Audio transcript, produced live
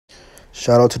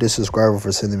Shout out to this subscriber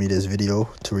for sending me this video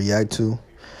to react to.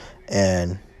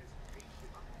 And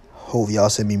hope y'all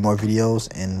send me more videos,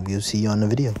 and we'll see you on the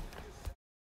video.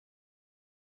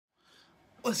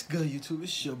 What's good, YouTube?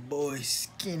 It's your boy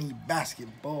Skinny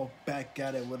Basketball back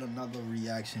at it with another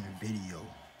reaction video.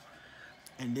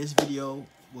 And this video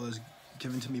was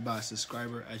given to me by a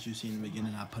subscriber. As you see in the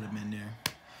beginning, I put him in there.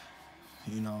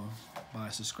 You know, by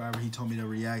a subscriber. He told me to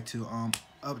react to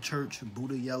UPCHURCH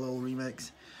BODAK Yellow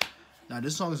remix. Now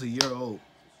this song is a year old,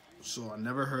 so I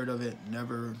never heard of it,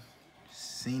 never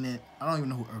seen it. I don't even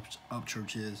know who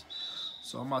UPCHURCH is.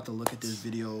 So I'm about to look at this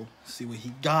video, see what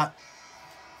he got.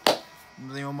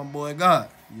 See what my boy got.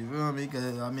 You feel me?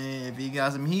 Because, I mean, if he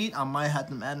got some heat, I might have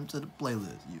to add him to the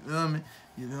playlist. You feel me?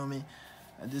 You feel me?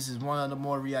 And this is one of the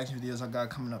more reaction videos I got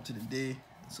coming up to the day.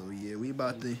 So, yeah, we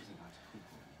about to,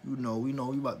 we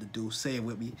about to do, say it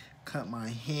with me, cut my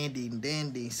handy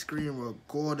dandy screen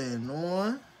recording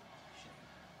on.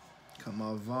 Cut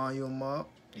my volume up.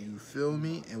 You feel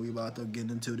me? And we about to get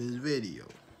into this video.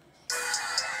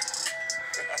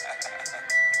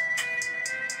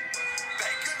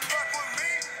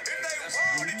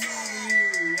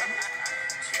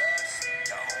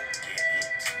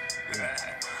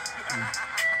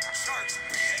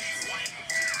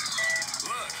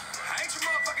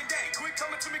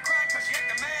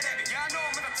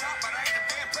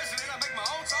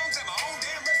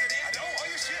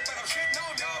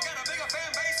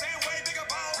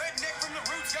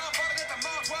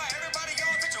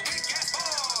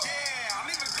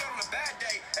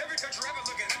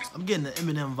 I'm getting the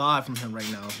Eminem vibe from him right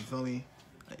now, you feel me?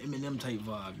 An Eminem type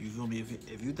vibe, you feel me?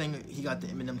 If you think he got the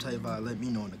Eminem type vibe, let me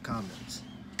know in the comments.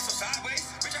 So sideways,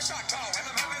 bitch, I shot tall, and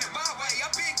I'm having it my way. I've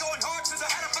been going hard since I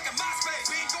had a fucking MySpace.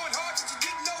 Been going hard since you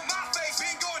didn't know my face.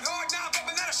 Been going hard now, I'm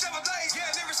bumping out a Chevrolet. Yeah,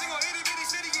 every single itty bitty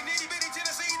city in itty bitty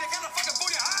Tennessee, they kind of fucking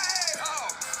booty high. Oh,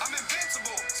 I'm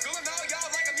invincible. Schooling all y'all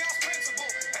like I'm y'all's principal.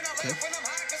 And I laugh when I'm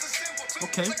high cause it's simple too.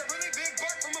 Okay. Like a really big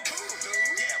buck from a pool, dude.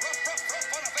 Yeah, rough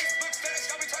on a Facebook status.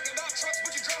 Y'all be talking about trucks,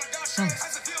 but you drive a Dodge Stratus.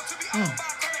 How's it feel to be owned by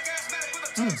a chronic asthmatic with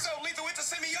a tune so lethal it's a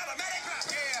semi-automatic?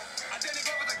 Yeah, I didn't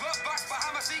go with the glove box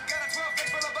behind my seat. Got a 12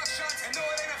 gauge full of buckshots. And no,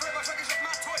 it ain't a flip, my truck is just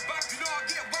my toy box. You know I'll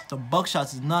get it. The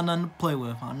buckshots is not nothing to play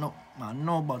with. I know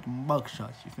about them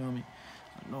buckshots, you feel me?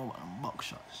 I know about them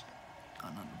buckshots.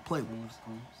 Not nothing to play with.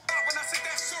 When I sit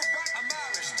that suit right, I'm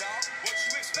Irish, dog. What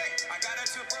you expect? I got a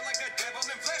temper like the devil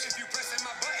in flesh. If you pressing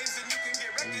my buttons, then you can get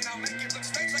wrecked, and I'll make it look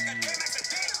strange like a damn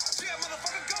accident. Yeah,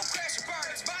 motherfucker, go crash and burn.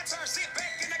 It's my turn. Sit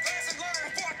back in the class and learn.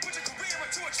 Before I put your career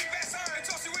into a cheap ass urn and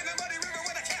toss you in the muddy river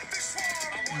where the catfish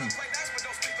swarm. I wanna play nice, but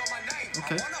don't speak on my name.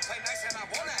 Okay. I wanna play nice and I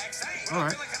wanna act sane. All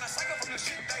right. I'm feeling kinda psycho from the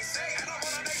shit they say. I don't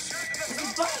wanna make sure that the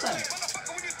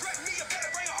motherfucker, when you threaten me, you better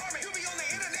bring an army. You be on the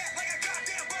internet like a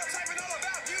goddamn bug typing all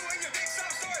about you and your big sob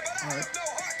story, but I have no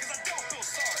heart cause I don't feel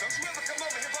sorry. Don't you ever come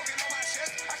over here poking on my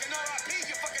chest. I can RIP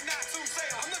you fucking not too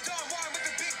sale. I'm the Don Juan with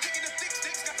the big dick and the thick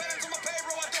sticks. Got veterans on my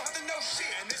payroll, I don't have to know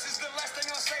shit. And this is the last thing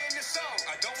I'll say in this song.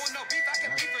 I don't want no beef, I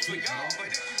can beef with y'all.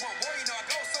 But if you want war, you know I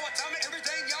go. So I tell me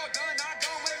everything y'all done, I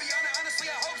don't way beyond it. Honestly,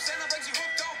 I hope Santa brings you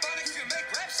hooked on phonics. You can make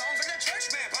rap songs like that church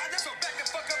man, partner. So back the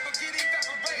fuck up or get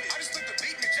evaporated. I just took the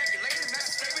beat and ejaculated. And that's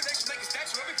a statement, they should make a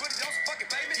statue of me, put it on some fucking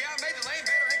pavement. Yeah, I made the lane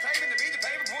better, ain't claiming to be the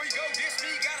pavement. Before you go diss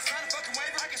me, you gotta sign a fucking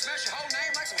waiver. I can smash your whole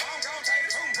name like some homegrown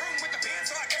taters. Vroom, vroom with the pen,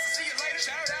 so I guess I'll see you later.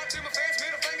 Shout out to my fans,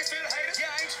 middle fingers to the haters.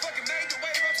 Yeah, I ain't fucking made the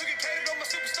waiter up to get catered on my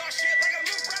superstar shit like a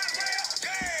new prime player.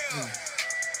 Damn!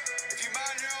 If you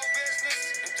mind your own business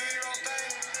and do your own thing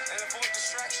and avoid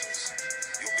distractions,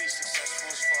 you'll be successful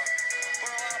as fuck. But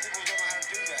a lot of people don't know how to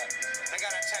do that. They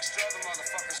gotta attach to other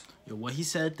motherfuckers. Yo, what he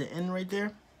said at the end right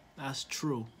there, that's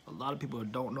true. A lot of people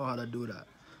don't know how to do that.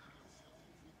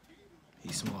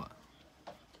 He's smart.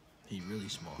 He really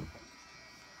smart.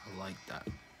 I like that.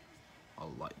 I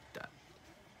like that.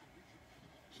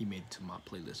 He made it to my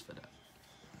playlist for that.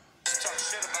 Talk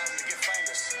shit about him to get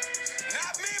famous.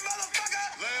 Not me, motherfucker!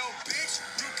 Lil' bitch,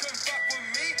 you couldn't fuck with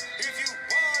me if you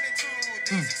wanted to.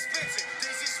 These expensive,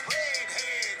 these is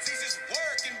redheads, these is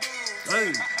working boots.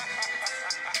 Hey.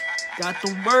 Got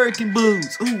them working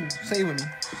boots. Ooh, say with me.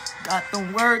 Got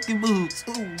them working boots.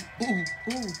 Ooh, ooh,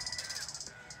 ooh.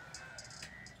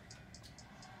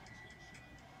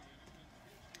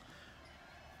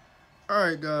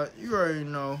 Alright, guys, you already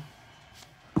know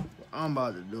what I'm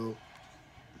about to do.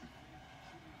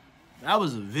 That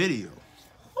was a video.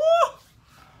 Woo!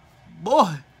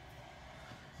 Boy.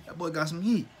 That boy got some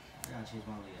heat.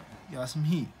 Got some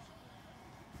heat.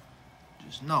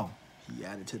 Just know, he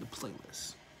added to the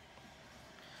playlist.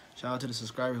 Shout out to the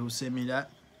subscriber who sent me that.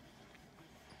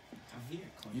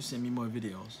 You send me more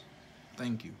videos.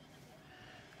 Thank you.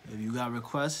 If you got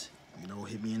requests, You know,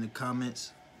 hit me in the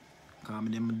comments.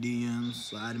 Comment in my DMs.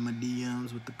 Slide in my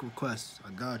DMs with the requests.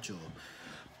 I got y'all.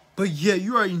 But yeah,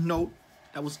 you already know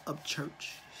that was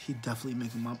UPCHURCH. He definitely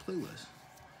making my playlist.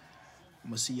 I'm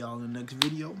going to see y'all in the next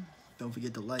video. Don't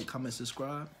forget to like, comment,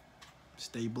 subscribe.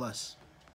 Stay blessed.